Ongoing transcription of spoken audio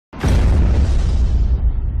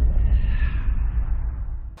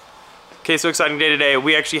Okay, so exciting day today.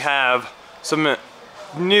 We actually have some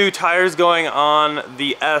new tires going on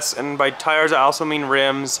the S, and by tires I also mean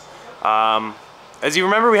rims. As you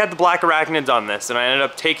remember, we had the black arachnids on this, and I ended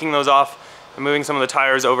up taking those off and moving some of the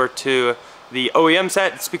tires over to the OEM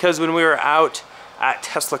set. It's because when we were out at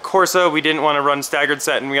Tesla Corsa, we didn't want to run staggered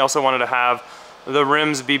set, and we also wanted to have the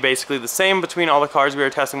rims be basically the same between all the cars we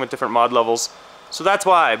were testing with different mod levels. So that's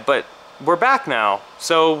why, but we're back now.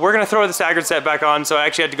 So we're gonna throw the staggered set back on, so I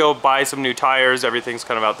actually had to go buy some new tires. Everything's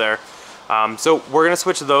kind of out there. So we're gonna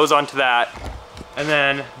switch those onto that. And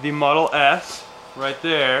then the Model S, right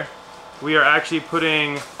there, we are actually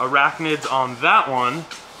putting arachnids on that one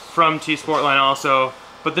from T-Sportline also,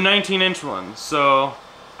 but the 19-inch ones. So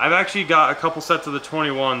I've actually got a couple sets of the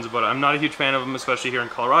 21s, but I'm not a huge fan of them, especially here in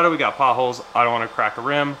Colorado. We got potholes, I don't wanna crack a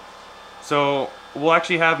rim. So we'll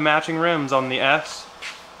actually have matching rims on the S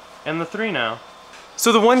and the 3 now.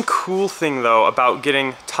 So the one cool thing though about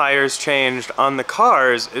getting tires changed on the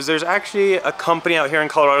cars is there's actually a company out here in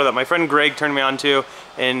Colorado that my friend Greg turned me on to,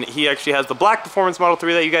 and he actually has the black performance Model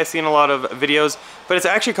 3 that you guys see in a lot of videos, but it's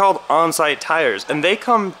actually called On-Site Tires, and they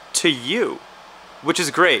come to you, which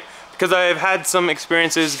is great because I've had some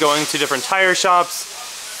experiences going to different tire shops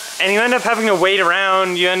and you end up having to wait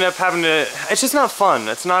around, you end up having to, it's just not fun.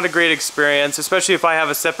 It's not a great experience, especially if I have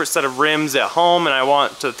a separate set of rims at home and I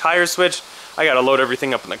want to tire switch. I gotta load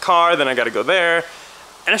everything up in the car, then I gotta go there.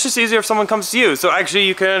 And it's just easier if someone comes to you. So actually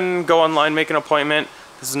you can go online, make an appointment.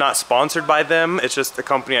 This is not sponsored by them, it's just a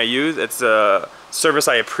company I use. It's a service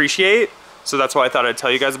I appreciate. So that's why I thought I'd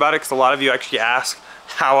tell you guys about it, because a lot of you actually ask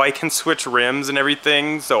how I can switch rims and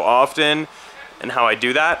everything so often and how I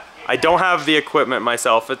do that. I don't have the equipment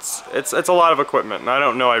myself. It's a lot of equipment, and I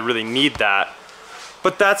don't know I really need that.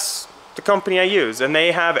 But that's the company I use, and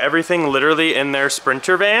they have everything literally in their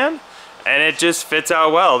Sprinter van, and it just fits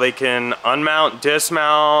out well. They can unmount,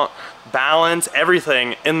 dismount, balance,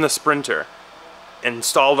 everything in the Sprinter.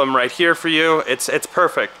 Install them right here for you. It's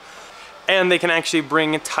perfect. And they can actually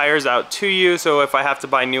bring tires out to you, so if I have to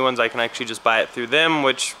buy new ones, I can actually just buy it through them,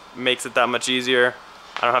 which makes it that much easier.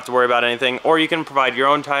 I don't have to worry about anything, or you can provide your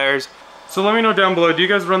own tires. So let me know down below, do you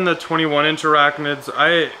guys run the 21-inch arachnids?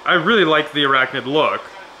 I really like the arachnid look,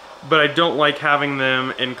 but I don't like having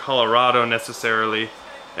them in Colorado necessarily.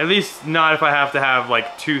 At least not if I have to have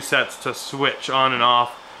like 2 sets to switch on and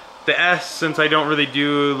off. The S, since I don't really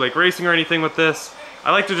do like racing or anything with this,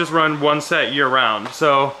 I like to just run 1 set year round.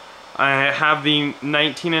 So I have the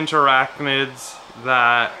 19-inch arachnids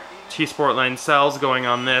that T-Sportline sells going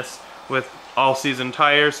on this with all-season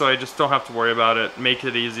tires, so I just don't have to worry about it. Make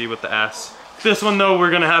it easy with the S. This one though,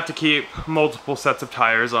 we're gonna have to keep multiple sets of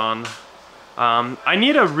tires on. I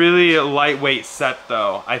need a really lightweight set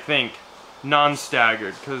though, I think.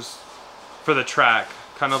 Non-staggered, because for the track,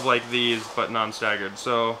 kind of like these, but non-staggered.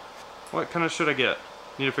 So what kind of should I get?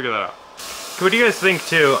 Need to figure that out. What do you guys think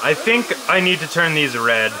too? I think I need to turn these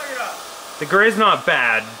red. The gray's not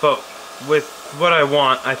bad, but with what I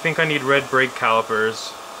want, I think I need red brake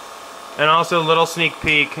calipers. And also a little sneak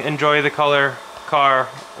peek, enjoy the color car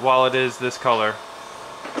while it is this color.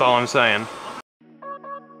 That's all I'm saying.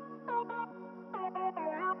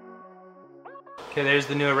 Okay, there's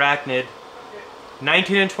the new arachnid.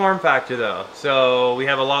 19-inch form factor though, so we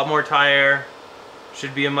have a lot more tire.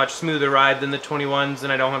 Should be a much smoother ride than the 21s,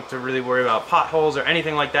 and I don't have to really worry about potholes or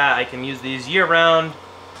anything like that. I can use these year round.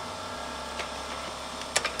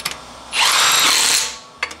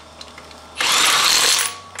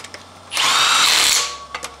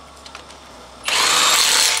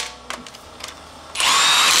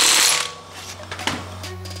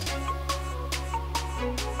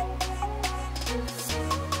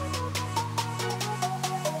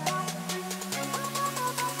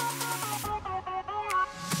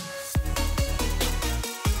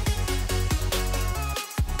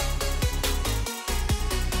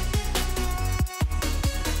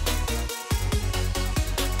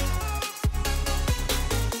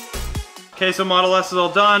 Okay, so Model S is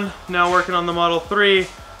all done. Now working on the Model 3,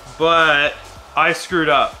 but I screwed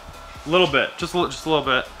up a little bit, just a little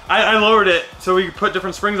bit. I lowered it so we could put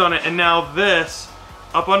different springs on it, and now this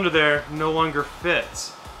up under there no longer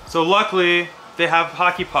fits. So luckily they have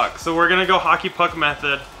hockey puck, so we're gonna go hockey puck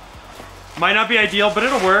method. Might not be ideal, but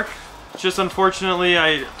it'll work. Just unfortunately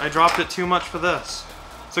I dropped it too much for this.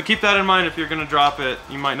 So keep that in mind. If you're gonna drop it,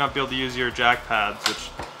 you might not be able to use your jack pads, which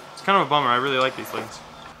is kind of a bummer. I really like these things.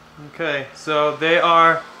 Okay, so they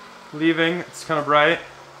are leaving. It's kind of bright,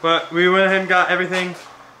 but we went ahead and got everything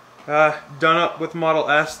done up with Model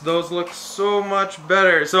S. Those look so much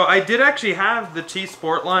better. So I did actually have the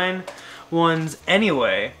T-Sportline ones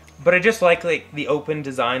anyway, but I just like the open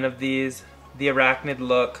design of these, the arachnid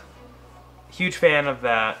look. huge fan of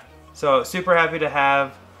that. So super happy to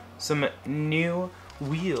have some new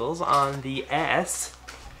wheels on the S.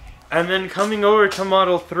 And then coming over to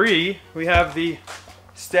Model 3, we have the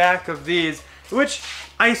stack of these, which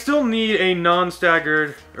I still need a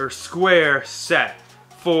non-staggered or square set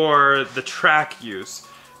for the track use.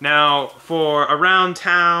 Now, for around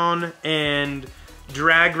town and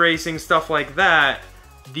drag racing, stuff like that,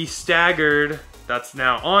 the staggered that's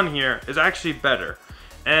now on here is actually better.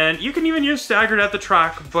 And you can even use staggered at the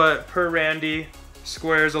track, but per Randy,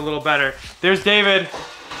 square is a little better. There's David.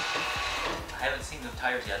 I haven't seen the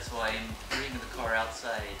tires yet, so I am bringing the car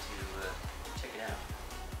outside to check it out.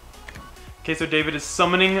 Okay, so David is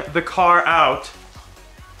summoning the car out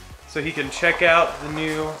so he can check out the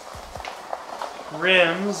new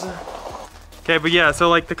rims. Okay, but yeah, so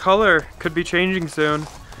like the color could be changing soon.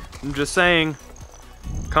 I'm just saying,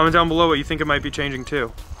 comment down below what you think it might be changing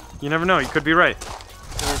too. You never know, you could be right.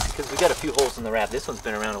 Because we got a few holes in the wrap. This one's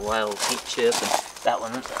been around a while, paint chip, and that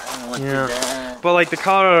one, I don't know what did that. But like the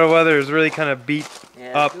Colorado weather is really kind of beat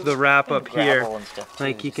up the wrap up here.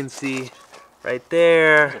 Like you can see right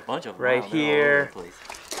there, there's a bunch of them right here.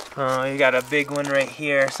 You got a big one right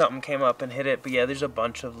here. Something came up and hit it, but yeah, there's a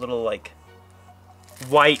bunch of little like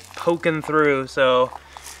white poking through. So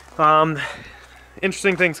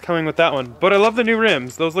interesting things coming with that one. But I love the new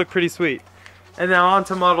rims. Those look pretty sweet. And now on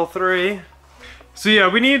to Model 3. So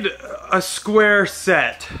yeah, we need a square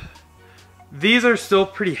set. These are still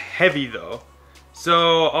pretty heavy though.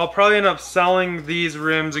 So I'll probably end up selling these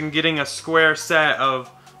rims and getting a square set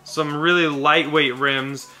of some really lightweight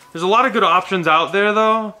rims. There's a lot of good options out there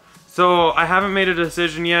though. So I haven't made a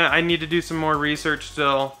decision yet. I need to do some more research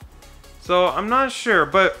still. So I'm not sure,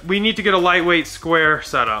 but we need to get a lightweight square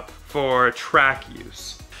setup for track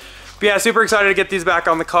use. But yeah, super excited to get these back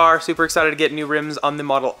on the car. Super excited to get new rims on the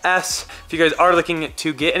Model S. If you guys are looking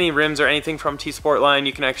to get any rims or anything from T-Sportline,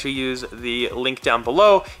 you can actually use the link down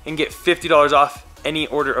below and get $50 off any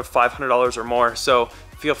order of $500 or more. So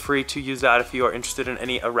feel free to use that if you are interested in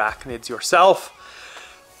any arachnids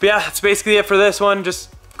yourself. But yeah, that's basically it for this one.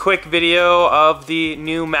 Just quick video of the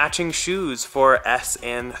new matching shoes for S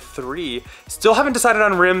and 3. Still haven't decided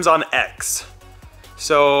on rims on X.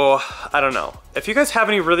 So, I don't know. If you guys have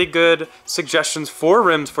any really good suggestions for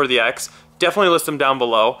rims for the X, definitely list them down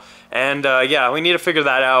below. And yeah, we need to figure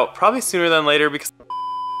that out probably sooner than later because...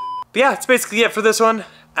 But yeah, that's basically it for this one.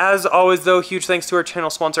 As always though, huge thanks to our channel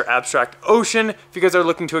sponsor, Abstract Ocean. If you guys are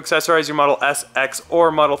looking to accessorize your Model S, X, or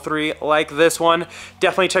Model 3 like this one,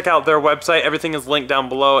 definitely check out their website. Everything is linked down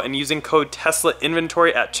below, and using code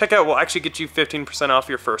TESLAINVENTORY at checkout will actually get you 15% off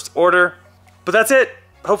your first order. But that's it.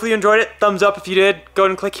 Hopefully you enjoyed it. Thumbs up if you did. Go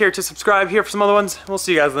ahead and click here to subscribe here for some other ones. We'll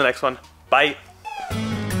see you guys in the next one. Bye.